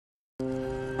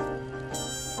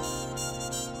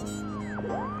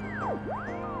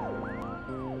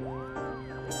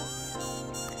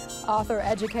Author,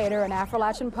 educator, and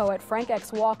Appalachian poet Frank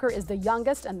X. Walker is the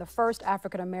youngest and the first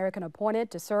African-American appointed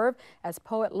to serve as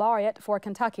Poet Laureate for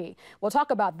Kentucky. We'll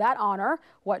talk about that honor,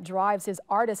 what drives his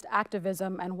artist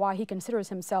activism, and why he considers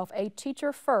himself a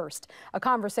teacher first. A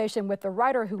conversation with the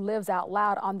writer who lives out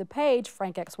loud on the page,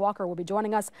 Frank X. Walker, will be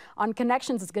joining us on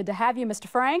Connections. It's good to have you, Mr.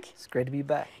 Frank. It's great to be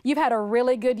back. You've had a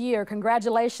really good year.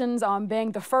 Congratulations on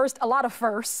being the first, a lot of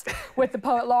firsts, with the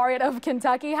Poet Laureate of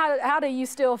Kentucky. How do you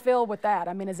still feel with that?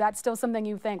 I mean, is that still something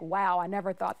you think, wow, I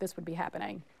never thought this would be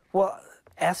happening? Well,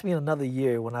 ask me in another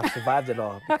year when I've survived it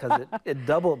all, because it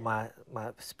doubled my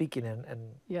speaking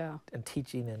and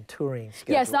teaching and touring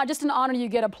schedule. Yeah, it's not just an honor you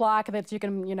get a plaque that you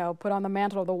can, put on the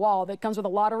mantle or the wall. That comes with a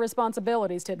lot of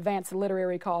responsibilities to advance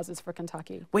literary causes for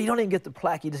Kentucky. Well, you don't even get the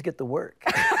plaque, you just get the work.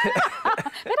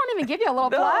 They don't even give you a little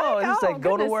plaque? No, it's like,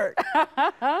 go to work.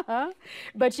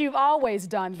 But you've always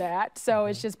done that, so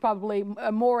it's just probably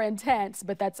more intense,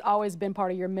 but that's always been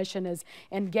part of your mission, is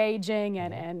engaging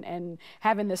and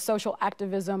having this social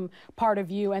activism part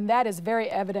of you, and that is very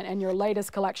evident in your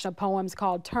latest collection of poems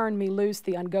called Turn Me Loose,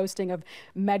 The Unghosting of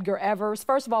Medgar Evers.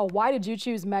 First of all, why did you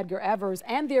choose Medgar Evers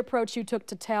and the approach you took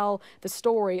to tell the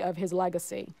story of his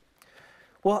legacy?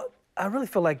 Well, I really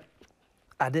feel like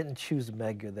I didn't choose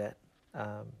Medgar,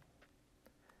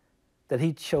 that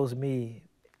he chose me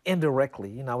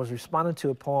indirectly. I was responding to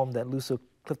a poem that Lucy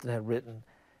Clifton had written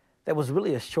that was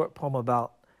really a short poem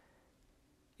about,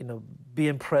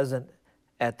 being present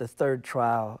at the third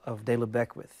trial of De La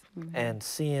Beckwith and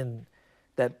seeing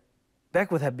that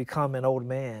Beckwith had become an old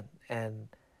man and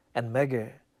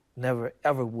Medgar never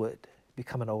ever would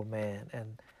become an old man.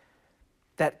 And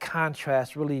that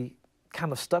contrast really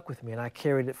kind of stuck with me, and I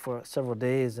carried it for several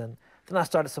days. And then I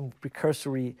started some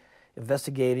precursory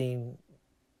investigating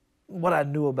what I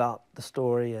knew about the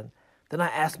story, and then I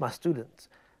asked my students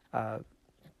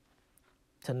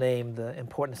to name the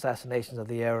important assassinations of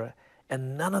the era,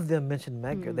 and none of them mentioned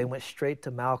Medgar. They went straight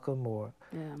to Malcolm or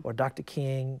Dr.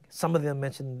 King. Some of them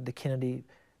mentioned the Kennedy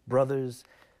brothers.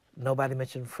 Nobody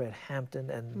mentioned Fred Hampton,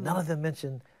 and none of them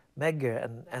mentioned Medgar,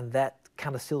 and that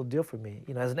kind of sealed the deal for me.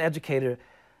 As an educator,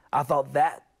 I thought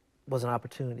that was an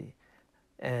opportunity.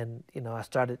 And, I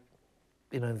started,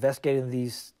 investigating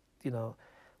these,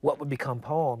 what would become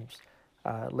poems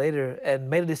later, and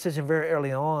made a decision very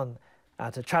early on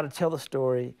to try to tell the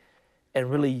story and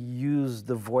really use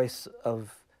the voice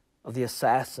of the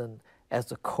assassin as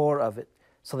the core of it,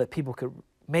 so that people could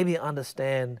maybe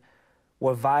understand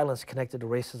where violence connected to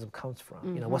racism comes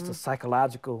from. What's the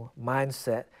psychological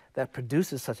mindset that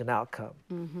produces such an outcome.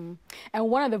 And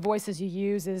one of the voices you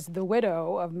use is the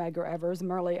widow of Medgar Evers,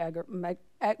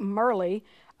 Myrlie,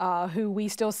 who we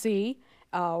still see,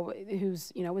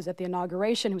 who's, was at the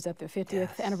inauguration, who's at the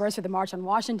 50th anniversary of the March on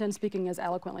Washington, speaking as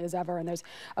eloquently as ever. And there's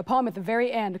a poem at the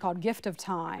very end called Gift of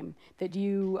Time that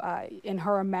you, in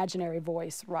her imaginary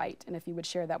voice, write. And if you would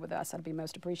share that with us, I'd be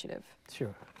most appreciative.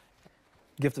 Sure.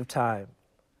 Gift of Time,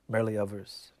 Myrlie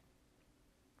Evers.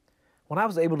 When I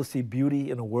was able to see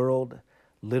beauty in a world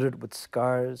littered with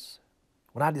scars,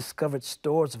 when I discovered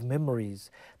stores of memories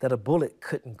that a bullet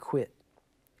couldn't quit,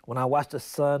 when I watched the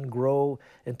sun grow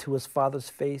into his father's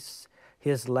face,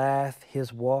 his laugh,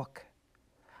 his walk,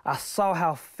 I saw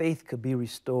how faith could be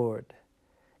restored,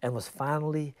 and was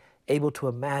finally able to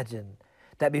imagine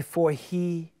that before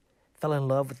he fell in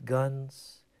love with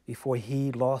guns, before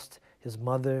he lost his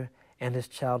mother and his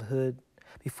childhood,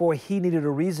 before he needed a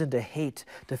reason to hate,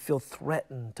 to feel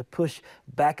threatened, to push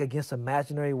back against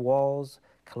imaginary walls,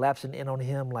 collapsing in on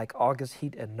him like August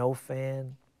heat and no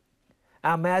fan.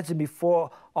 I imagine before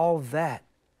all that,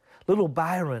 little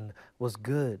Byron was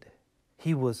good.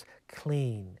 He was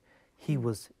clean. He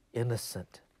was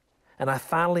innocent. And I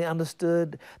finally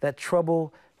understood that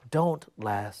trouble don't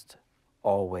last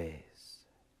always.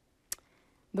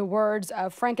 The words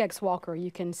of Frank X. Walker. You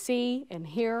can see and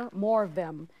hear more of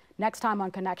them next time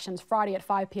on Connections, Friday at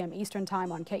 5 p.m. Eastern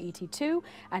Time on KET2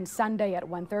 and Sunday at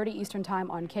 1:30 Eastern Time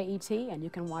on KET. And you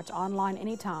can watch online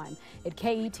anytime at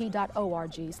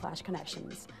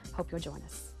ket.org/connections. Hope you'll join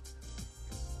us.